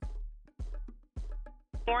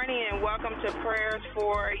Morning and welcome to Prayers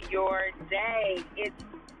for Your Day. It's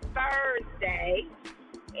Thursday,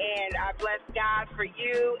 and I bless God for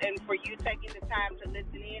you and for you taking the time to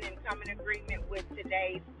listen in and come in agreement with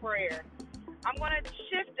today's prayer. I'm going to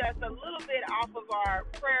shift us a little bit off of our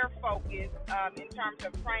prayer focus in terms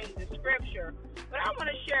of praying the scripture, but I want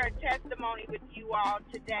to share a testimony with you all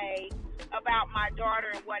today about my daughter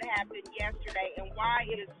and what happened yesterday and why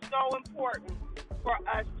it is so important for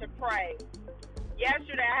us to pray.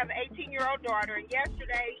 Yesterday, I have an 18-year-old daughter, and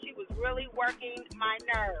yesterday she was really working my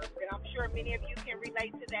nerves, and I'm sure many of you can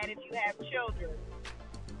relate to that if you have children.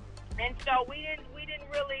 And so we didn't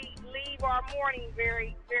really leave our morning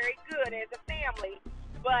very, very good as a family,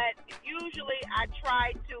 but usually I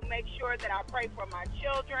try to make sure that I pray for my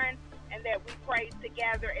children and that we pray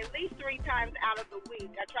together at least 3 times out of the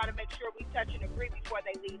week. I try to make sure we touch and agree before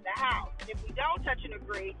they leave the house. And if we don't touch and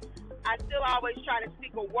agree, I still always try to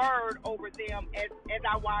speak a word over them as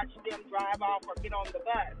I watch them drive off or get on the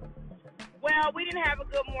bus. Well, we didn't have a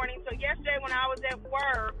good morning, so yesterday when I was at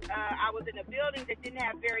work, I was in a building that didn't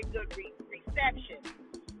have very good reception.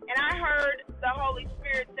 And I heard the Holy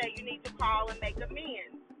Spirit say, you need to call and make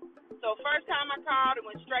amends. So first time I called, it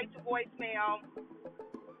went straight to voicemail.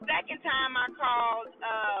 Second time I called,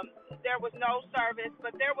 there was no service,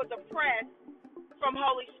 but there was a press from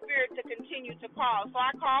Holy Spirit to continue to call. So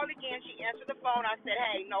I called again. She answered the phone. I said,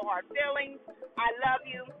 hey, no hard feelings. I love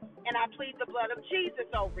you, and I plead the blood of Jesus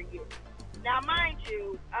over you. Now, mind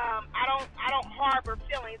you, I don't harbor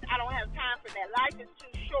feelings. I don't have time for that. Life is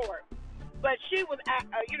too short. But she was,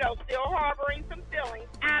 still harboring some feelings,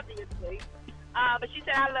 obviously. But she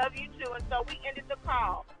said, I love you too. And so we ended the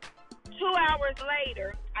call. 2 hours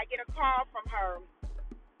later, I get a call from her,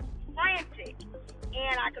 frantic.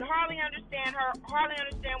 And I could hardly understand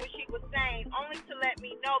what she was saying, only to let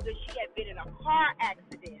me know that she had been in a car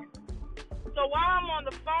accident. So while I'm on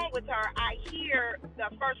the phone with her, I hear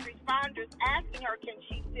the first responders asking her, can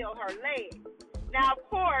she feel her leg? Now, of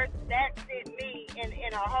course, that sent me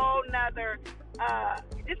in a whole nother,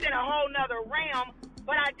 realm,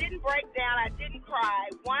 but I didn't break down. I didn't cry.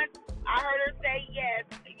 Once I heard her say yes,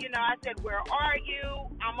 I said, where are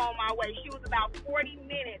you? I'm on my way. She was about 40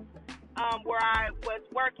 minutes where I was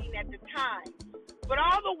working at the time. But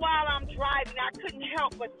all the while I'm driving, I couldn't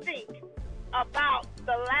help but think about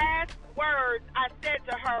the last words I said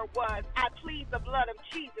to her was, I plead the blood of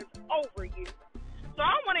Jesus over you. So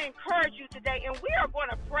I want to encourage you today, and we are going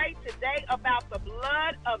to pray today about the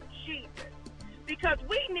blood of Jesus, because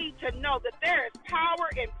we need to know that there is power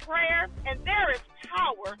in prayer and there is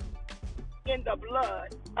power in the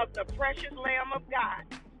blood of the precious Lamb of God.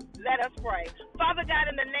 Let us pray. Father God,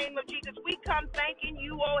 in the name of Jesus, we come thanking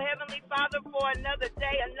you, oh Heavenly Father, for another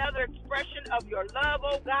day, another expression of your love,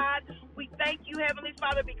 oh God. We thank you, Heavenly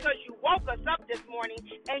Father, because you woke us up this morning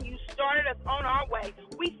and you started us on our way.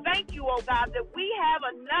 We thank you, oh God, that we have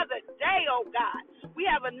another day, oh God. We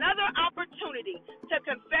have another opportunity to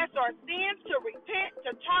confess our sins, to repent,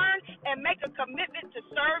 to turn, and make a commitment to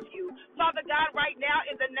serve you. Father God, right now,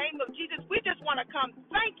 in the name of Jesus, we just want to come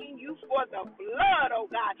thanking you for the blood, oh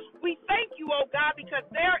God. We thank you, oh God, because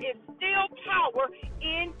there is still power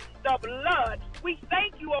in the blood. We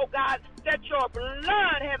thank you, oh God, that your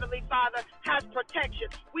blood, Heavenly Father, has protection.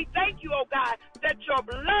 We thank you, oh God, that your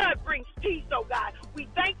blood brings peace, oh God. We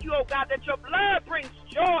thank you, oh God, that your blood brings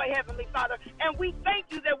joy, Heavenly Father. And we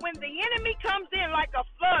thank you that when the enemy comes in like a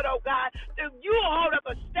flood, oh God, that you will hold up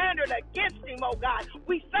a standard against him, oh God.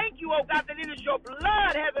 We thank you, oh God, that it is your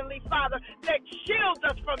blood, Heavenly Father, that shields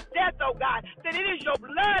us from death, oh God. That it is your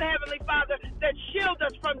blood, Heavenly Father, that shields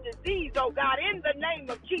us from disease, oh God, in the name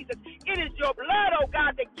of Jesus. It is your blood, oh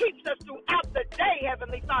God, that keeps us throughout the day,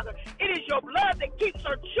 Heavenly Father. It is your blood that keeps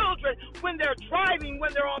our children when they're driving,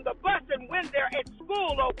 when they're on the bus, and when they're at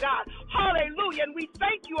school, oh God. Hallelujah. And we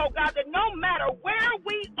thank you, oh God, that no matter where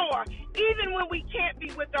we are, even when we can't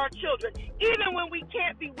be with our children, even when we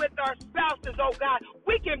can't be with our spouses, oh God,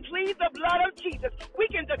 we can plead the blood of Jesus. We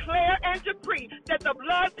can declare and decree that the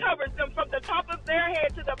blood covers them from the top of their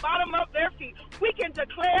head to the bottom of their feet. We can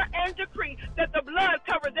declare and decree that the blood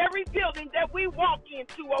covers every building that we walk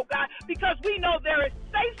into, oh God, because we know there is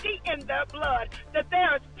safety in the blood, that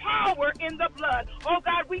there is power in the blood. Oh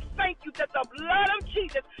God, we thank you that the blood of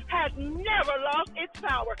Jesus has never lost its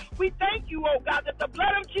power. We thank you, oh God, that the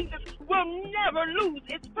blood of Jesus will never lose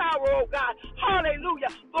its power, oh God. Hallelujah.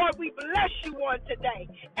 Lord, we bless you on today.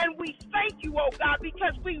 And we thank you, oh God,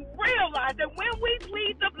 because we realize that when we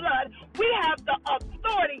plead the blood, we have the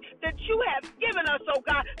authority that you have given us, oh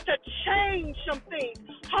God, to change some things.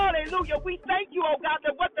 Hallelujah. We thank you, oh God,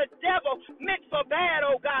 that what the devil meant for bad,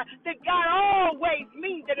 oh God, that God always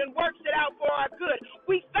means it and works it out for our good.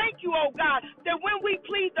 We thank you, oh God, that when we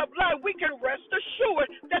plead the blood, we can rest assured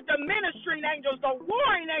that the ministering angels, the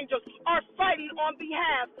warring angels, are fighting on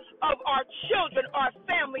behalf of our children, our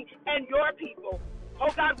family, and your people.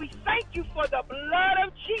 Oh God, we thank you for the blood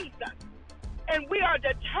of Jesus. And we are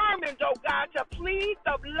determined, oh God, to plead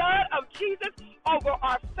the blood of Jesus over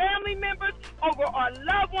our family members, over our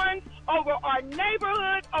loved ones, over our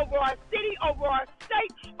neighborhoods, over our city, over our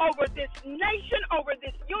state, over this nation, over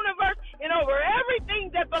this universe, and over everything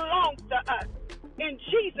that belongs to us. In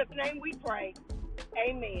Jesus' name we pray.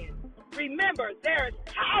 Amen. Remember, there is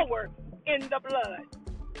power in the blood.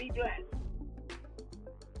 Be blessed.